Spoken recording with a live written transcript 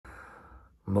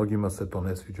Mnogima se to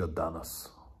ne sviđa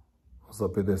danas. Za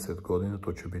 50 godina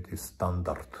to će biti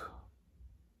standard.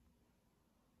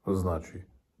 Znači,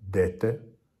 dete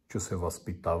će se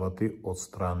vaspitavati od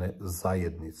strane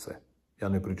zajednice. Ja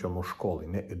ne pričam o školi,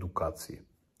 ne edukaciji.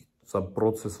 Sam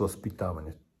proces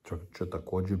vaspitavanja će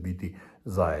također biti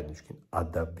zajednički. A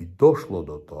da bi došlo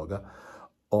do toga,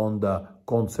 onda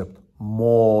koncept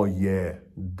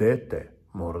moje dete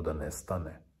mora da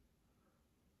nestane.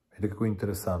 Vidite kako je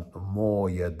interesantno,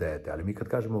 moje dete. Ali mi kad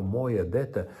kažemo moje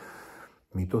dete,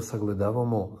 mi to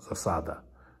sagledavamo za sada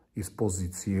iz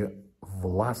pozicije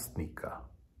vlasnika.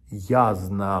 Ja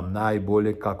znam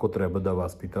najbolje kako treba da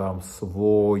vaspitavam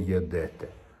svoje dete.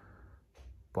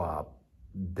 Pa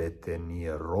dete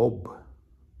nije rob.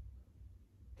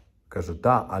 Kaže,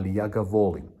 da, ali ja ga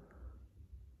volim.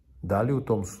 Da li u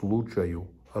tom slučaju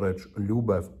reč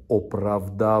ljubav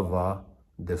opravdava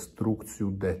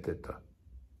destrukciju deteta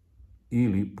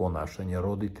ili ponašanje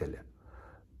roditelja?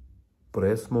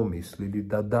 Pre smo mislili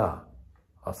da,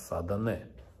 a sada ne.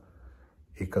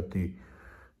 I kad ti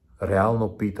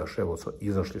realno pitaš, evo,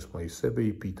 izašli smo iz sebe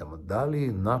i pitamo, da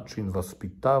li način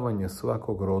vaspitavanja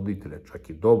svakog roditelja, čak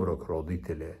i dobrog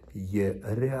roditelja, je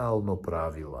realno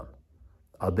pravilan,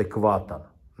 adekvatan,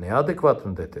 ne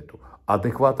adekvatan detetu,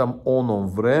 adekvatan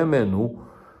onom vremenu,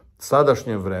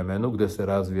 sadašnjem vremenu gdje se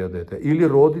razvija dete, ili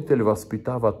roditelj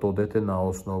vaspitava to dete na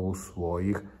osnovu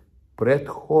svojih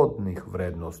prethodnih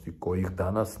vrednosti kojih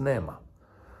danas nema.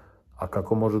 A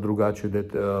kako može drugačije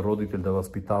roditelj da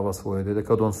vaspitava svoje dete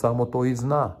kad on samo to i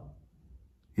zna?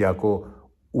 I ako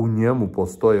u njemu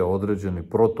postoje određeni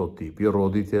prototipi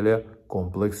roditelja,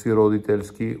 kompleksi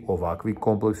roditeljski, ovakvi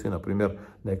kompleksi, na primjer,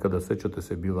 nekada, sećate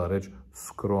se, bila reč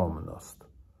skromnost.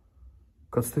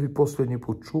 Kad ste vi posljednji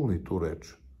put čuli tu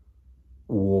reč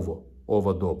u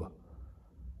ova doba?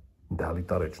 Da li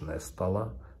ta reč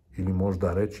nestala? Ili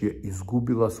možda reč je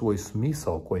izgubila svoj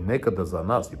smisao koji nekada za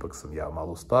nas, ipak sam ja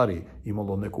malo stariji,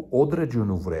 imalo neku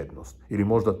određenu vrednost. Ili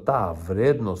možda ta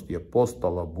vrednost je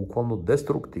postala bukvalno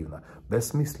destruktivna,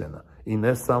 besmislena i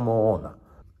ne samo ona.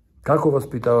 Kako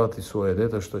vaspitavati svoje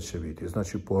dete, što će biti?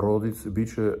 Znači,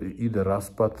 ide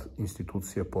raspad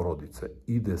institucije porodice,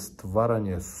 ide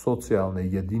stvaranje socijalne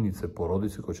jedinice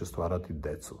porodice koja će stvarati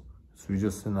decu.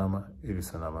 Sviđa se nama ili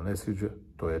se nama ne sviđa,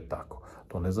 to je tako.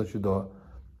 To ne znači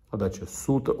da će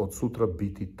od sutra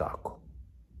biti tako.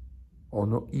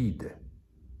 Ono ide.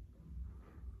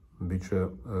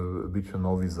 Biće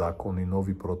novi zakoni,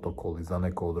 novi protokoli za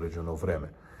neko određeno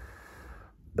vreme.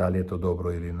 Da li je to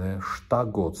dobro ili ne, šta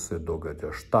god se događa,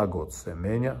 šta god se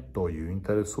menja, to je u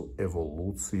interesu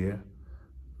evolucije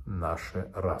naše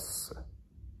rase.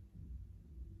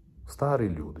 Stari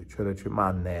ljudi će reći,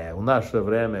 ma ne, u naše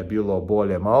vreme je bilo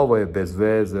bolje, ma ovo je bez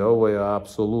veze, ovo je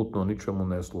apsolutno ničemu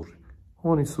ne služi.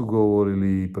 Oni su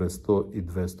govorili i pre 100 i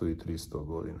 200 i 300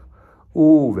 godina.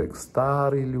 Uvek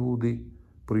stari ljudi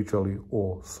pričali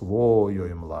o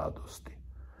svojoj mladosti.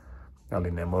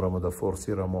 Ali ne moramo da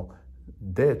forsiramo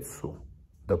decu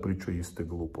da pričaju iste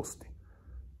gluposti.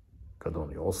 Kad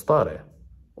oni ostare,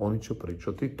 oni će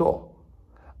pričati to.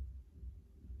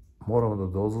 Moramo da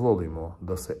dozvolimo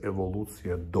da se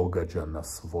evolucija događa na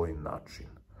svoj način.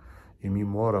 I mi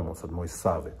moramo, sad moj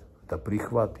savjet, da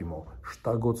prihvatimo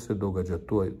šta god se događa,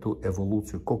 tu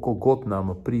evoluciju, koliko god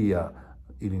nam prija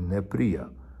ili ne prija,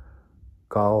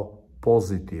 kao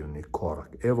pozitivni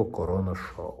korak. Evo korona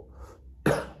show.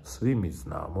 Svi mi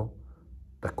znamo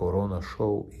da korona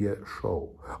show je show,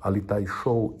 ali taj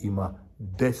show ima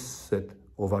 10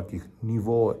 ovakvih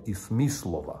nivoa i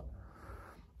smislova.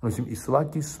 Mislim, i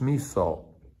svaki smisao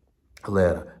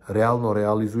realno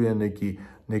realizuje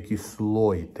neki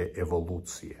sloj te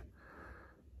evolucije.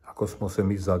 Ako smo se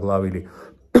mi zaglavili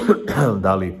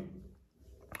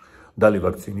da li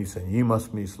vakcinisanje ima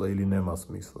smisla ili nema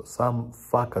smisla. Sam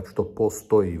fakat što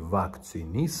postoji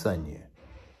vakcinisanje,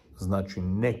 znači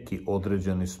neki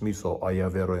određeni smisao, a ja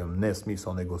verujem ne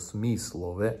smisao, nego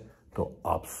smislove, to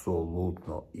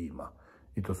apsolutno ima.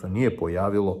 I to se nije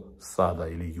pojavilo sada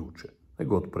ili juče,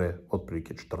 nego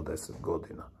otprilike 40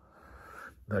 godina.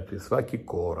 Znači, svaki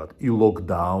korak i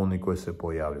lockdowni koji se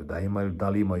pojavljaju, da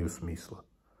li imaju smisla?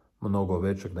 Mnogo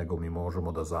većeg nego mi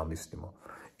možemo da zamislimo.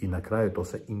 I na kraju to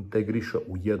se integriše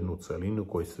u jednu celinu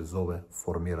koja se zove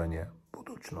formiranje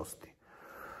budućnosti.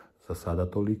 Za sada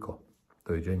toliko.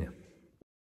 Doviđenja.